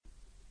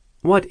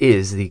What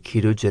is the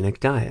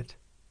ketogenic diet?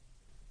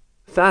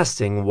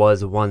 Fasting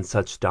was one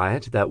such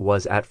diet that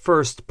was at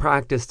first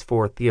practiced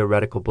for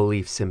theoretical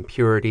beliefs in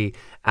purity,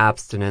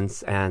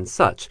 abstinence, and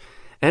such,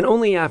 and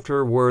only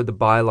after were the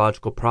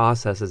biological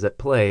processes at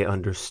play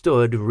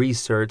understood,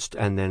 researched,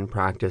 and then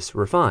practice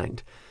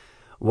refined.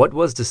 What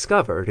was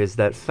discovered is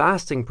that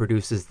fasting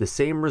produces the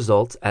same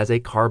results as a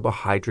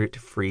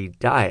carbohydrate-free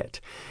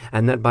diet,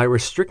 and that by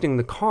restricting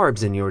the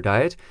carbs in your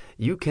diet,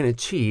 you can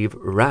achieve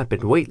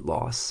rapid weight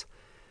loss.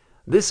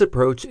 This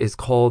approach is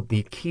called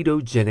the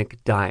ketogenic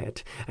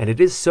diet, and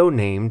it is so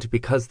named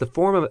because the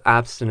form of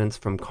abstinence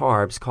from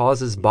carbs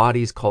causes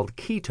bodies called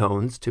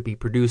ketones to be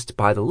produced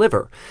by the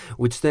liver,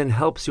 which then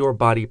helps your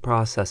body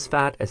process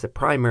fat as a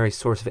primary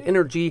source of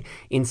energy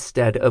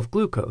instead of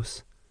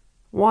glucose.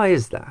 Why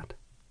is that?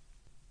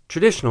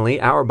 Traditionally,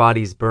 our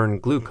bodies burn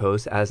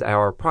glucose as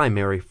our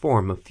primary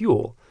form of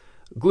fuel.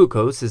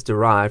 Glucose is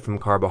derived from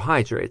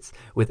carbohydrates,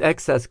 with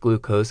excess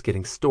glucose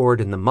getting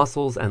stored in the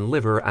muscles and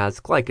liver as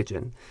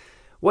glycogen.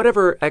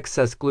 Whatever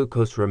excess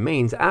glucose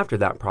remains after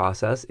that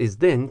process is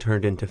then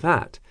turned into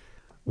fat.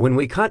 When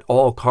we cut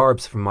all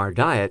carbs from our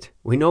diet,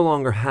 we no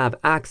longer have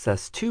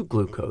access to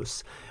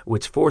glucose,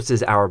 which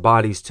forces our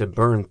bodies to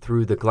burn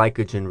through the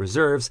glycogen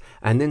reserves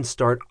and then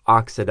start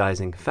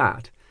oxidizing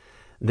fat.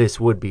 This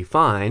would be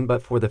fine,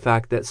 but for the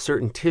fact that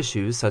certain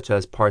tissues, such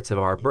as parts of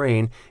our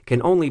brain,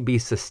 can only be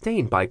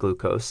sustained by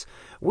glucose,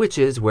 which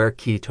is where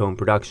ketone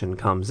production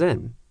comes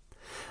in.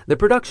 The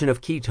production of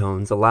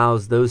ketones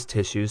allows those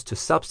tissues to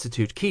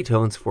substitute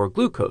ketones for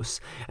glucose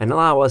and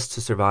allow us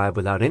to survive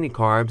without any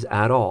carbs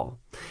at all.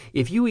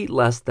 If you eat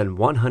less than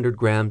 100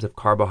 grams of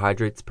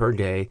carbohydrates per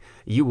day,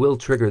 you will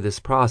trigger this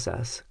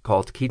process,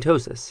 called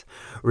ketosis,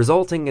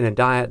 resulting in a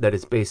diet that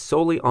is based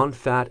solely on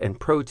fat and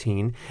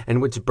protein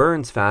and which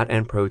burns fat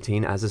and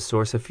protein as a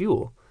source of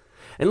fuel.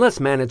 Unless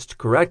managed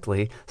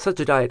correctly, such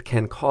a diet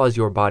can cause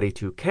your body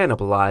to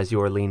cannibalize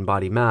your lean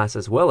body mass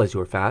as well as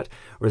your fat,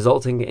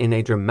 resulting in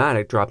a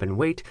dramatic drop in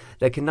weight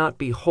that cannot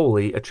be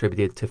wholly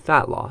attributed to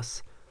fat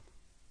loss.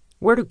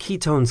 Where do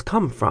ketones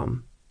come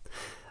from?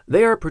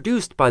 They are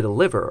produced by the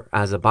liver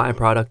as a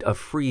byproduct of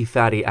free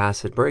fatty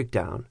acid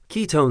breakdown.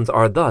 Ketones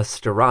are thus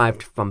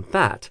derived from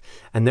fat,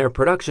 and their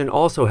production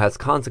also has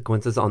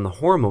consequences on the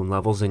hormone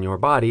levels in your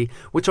body,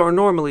 which are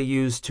normally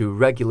used to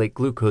regulate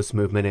glucose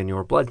movement in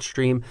your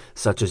bloodstream,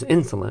 such as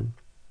insulin.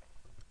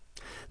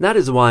 That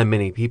is why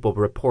many people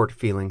report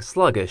feeling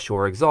sluggish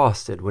or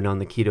exhausted when on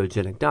the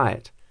ketogenic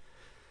diet.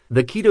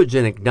 The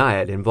ketogenic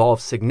diet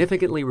involves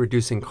significantly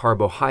reducing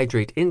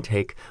carbohydrate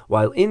intake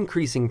while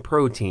increasing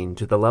protein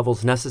to the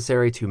levels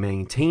necessary to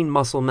maintain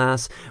muscle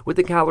mass, with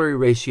the calorie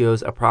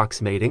ratios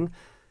approximating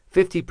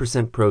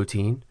 50%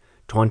 protein,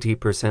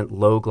 20%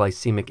 low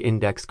glycemic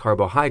index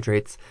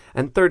carbohydrates,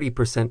 and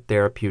 30%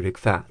 therapeutic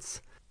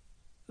fats.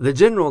 The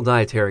general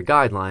dietary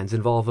guidelines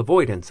involve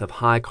avoidance of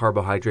high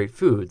carbohydrate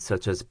foods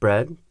such as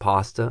bread,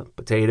 pasta,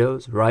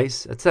 potatoes,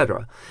 rice,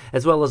 etc.,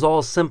 as well as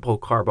all simple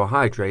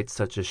carbohydrates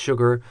such as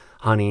sugar,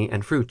 honey,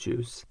 and fruit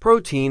juice.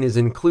 Protein is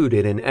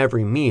included in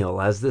every meal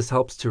as this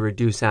helps to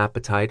reduce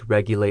appetite,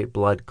 regulate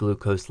blood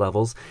glucose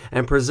levels,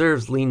 and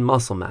preserves lean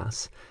muscle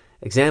mass.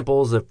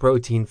 Examples of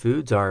protein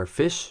foods are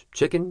fish,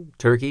 chicken,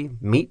 turkey,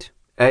 meat,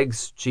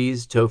 eggs,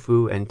 cheese,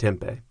 tofu, and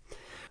tempeh.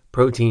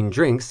 Protein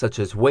drinks such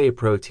as whey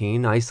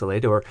protein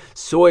isolate or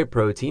soy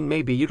protein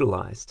may be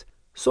utilized.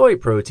 Soy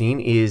protein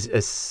is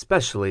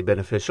especially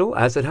beneficial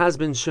as it has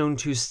been shown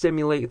to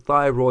stimulate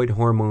thyroid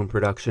hormone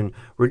production,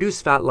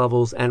 reduce fat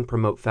levels, and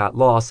promote fat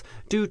loss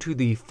due to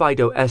the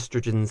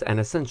phytoestrogens and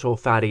essential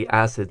fatty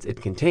acids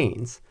it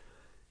contains.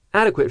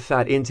 Adequate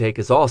fat intake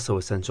is also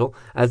essential,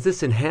 as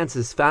this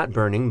enhances fat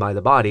burning by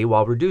the body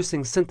while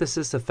reducing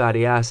synthesis of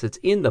fatty acids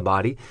in the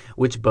body,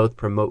 which both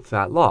promote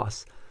fat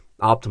loss.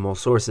 Optimal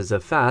sources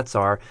of fats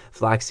are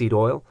flaxseed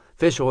oil,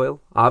 fish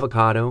oil,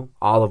 avocado,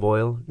 olive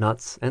oil,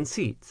 nuts, and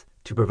seeds.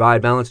 To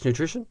provide balanced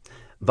nutrition,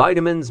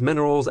 vitamins,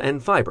 minerals,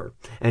 and fiber,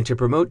 and to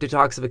promote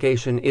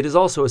detoxification, it is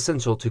also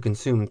essential to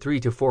consume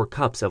 3 to 4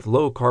 cups of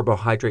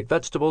low-carbohydrate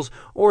vegetables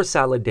or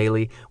salad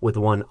daily, with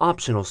 1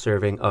 optional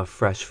serving of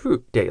fresh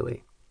fruit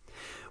daily.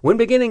 When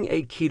beginning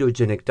a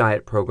ketogenic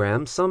diet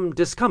program, some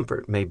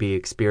discomfort may be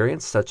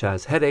experienced, such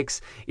as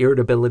headaches,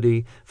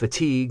 irritability,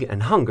 fatigue,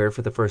 and hunger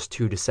for the first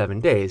 2 to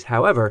 7 days.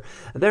 However,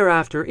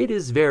 thereafter it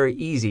is very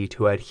easy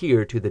to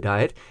adhere to the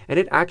diet, and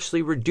it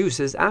actually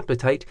reduces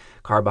appetite,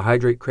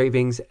 carbohydrate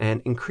cravings,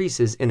 and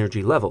increases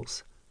energy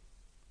levels.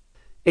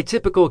 A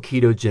typical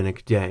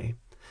ketogenic day.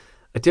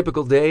 A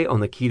typical day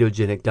on the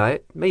ketogenic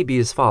diet may be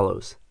as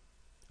follows.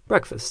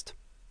 Breakfast: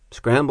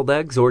 scrambled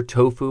eggs or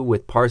tofu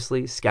with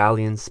parsley,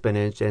 scallions,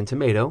 spinach, and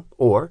tomato,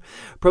 or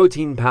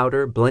protein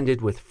powder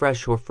blended with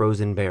fresh or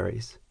frozen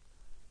berries.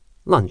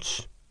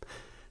 Lunch: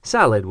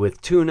 salad with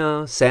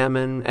tuna,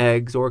 salmon,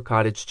 eggs, or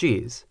cottage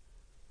cheese.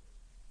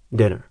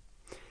 Dinner: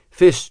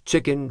 fish,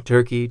 chicken,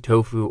 turkey,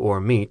 tofu,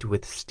 or meat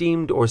with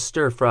steamed or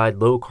stir-fried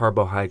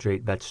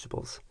low-carbohydrate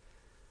vegetables.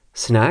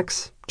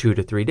 Snacks: 2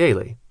 to 3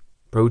 daily.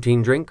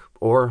 Protein drink,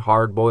 or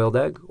hard-boiled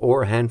egg,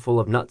 or a handful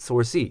of nuts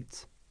or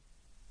seeds.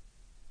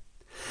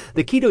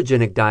 The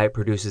ketogenic diet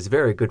produces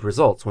very good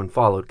results when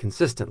followed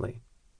consistently.